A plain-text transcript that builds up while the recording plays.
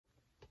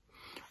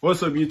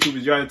What's up,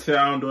 YouTubers? You already tell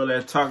I don't do all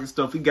that talking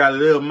stuff. We got a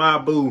little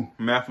Mabu,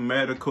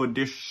 Mathematical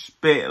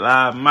Disrespect,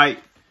 live mic.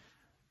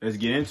 Let's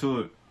get into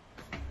it.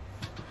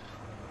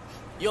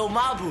 Yo,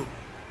 Mabu,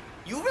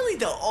 you really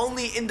the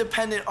only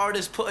independent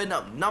artist putting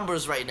up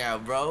numbers right now,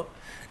 bro.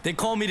 They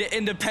call me the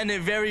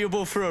independent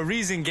variable for a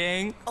reason,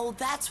 gang. Oh,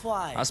 that's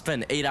why. I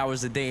spend 8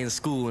 hours a day in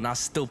school and I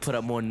still put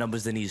up more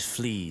numbers than these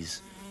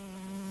fleas.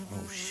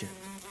 Oh, shit.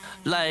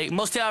 Like,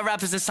 most of y'all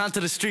rappers that signed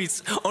to the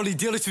streets, only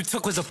deal that you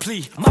took was a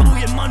plea. Mabu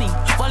get money,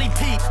 Wally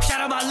P,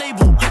 shout out my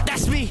label,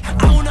 that's me.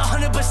 I own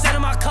 100%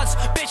 of my cuts,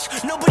 bitch,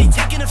 nobody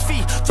taking a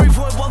fee.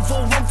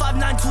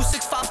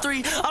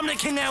 3.14159263, I'm the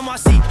king of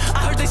NYC.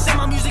 I heard they send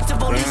my music to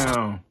police.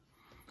 Damn.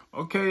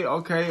 Okay.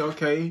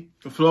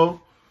 The flow,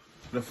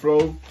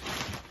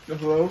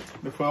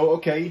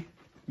 okay.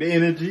 The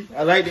energy.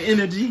 I like the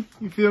energy.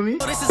 You feel me?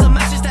 This is a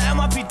message to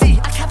NYPD.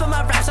 I cap in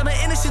my raps, I'm an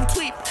innocent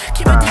tweep.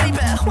 Keep a teddy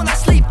bear when I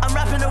sleep. I'm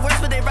rapping the words,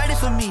 but they write it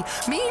for me.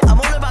 I'm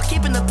all about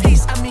keeping the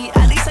peace. I mean,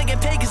 at least I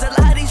get paid, cause a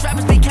lot of these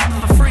rappers be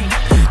capping for free.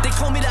 They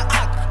call me the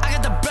Ock. I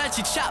got the bread,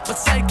 she chop, but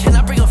said, can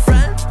I bring a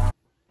friend?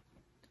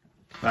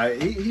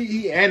 Like,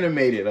 he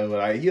animated.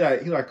 Like, he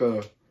like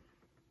a,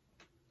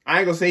 I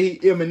ain't gonna say he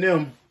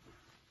Eminem,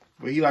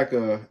 but he like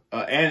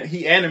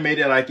he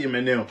animated like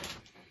Eminem.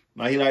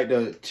 Like, he like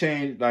to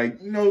change,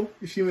 like, you know,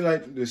 you feel me,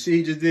 like the shit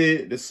he just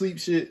did, the sleep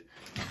shit.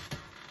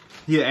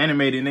 He an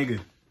animated nigga.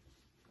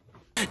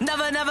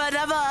 Never.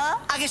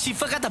 I guess she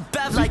forgot the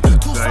bev, like 2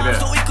 5s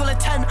don't equal a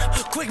 10.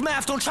 Quick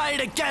math, don't try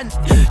it again.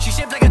 She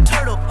shaped like a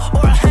turtle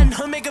or a hen.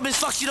 Her makeup is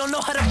fucked, she don't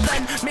know how to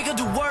blend. Make her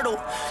do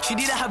Wordle. She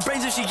need to have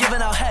brains if she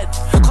giving out head.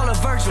 Call her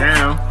Virgil.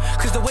 Damn.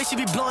 Cause the way she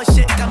be blowing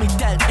shit got me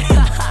dead.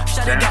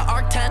 Shot in the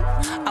Arc 10.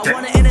 I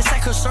wanna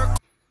intersect her circle.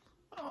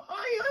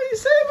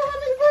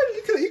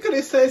 You could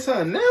have said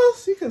something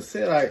else. You could have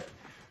said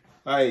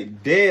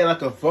like dead,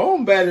 like a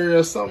phone battery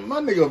or something. My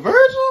nigga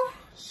Virgil?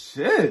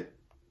 Shit.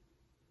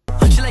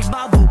 She like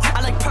Mabu,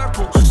 I like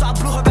purple. So I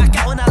blew her back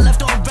out when I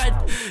left her on red.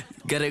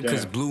 Get it?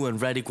 Cause blue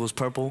and red equals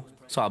purple.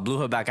 So I blew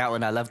her back out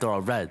when I left her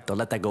on red. Don't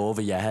let that go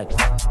over your head. 1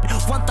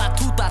 thought,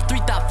 2 thought, 3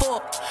 thought,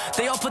 4.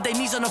 They all put their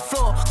knees on the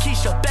floor.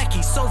 Keisha,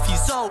 Becky, Sophie,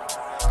 Zoe.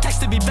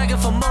 Texted me begging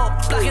for more.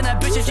 Blocking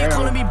that bitch if she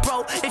calling me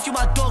bro. If you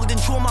my dog, then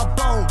chew on my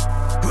bone.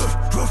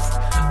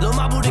 Lil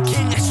Mabu the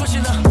king,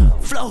 switching the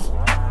flow.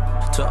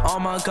 To all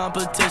my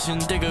competition,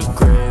 dig a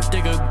grave.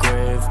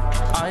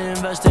 I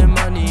invested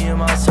money in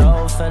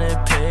myself and it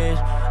paid.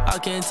 I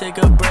can't take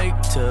a break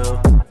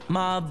till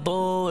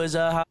Mabu is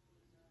a high.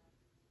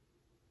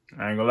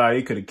 I ain't gonna lie,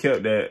 he could have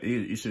kept that.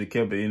 You should have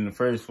kept it in the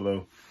first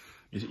flow.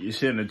 You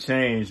shouldn't have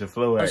changed the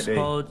flow right there.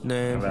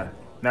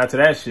 Not to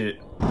that shit.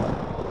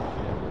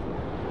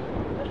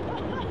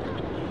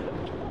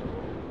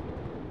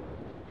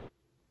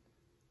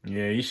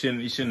 Yeah, you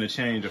shouldn't have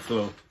changed the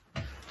flow.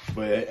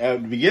 But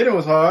at the beginning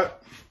was hard.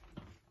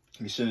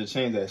 You shouldn't have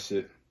changed that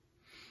shit.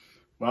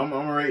 But I'm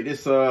gonna rate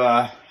this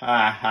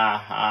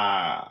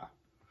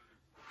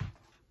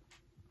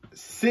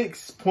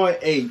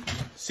 6.8.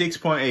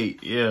 6.8,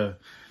 yeah.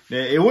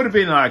 It would have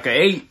been like an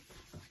 8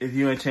 if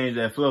you hadn't changed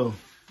that flow.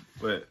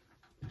 But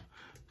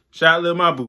shout out Lil Mabu.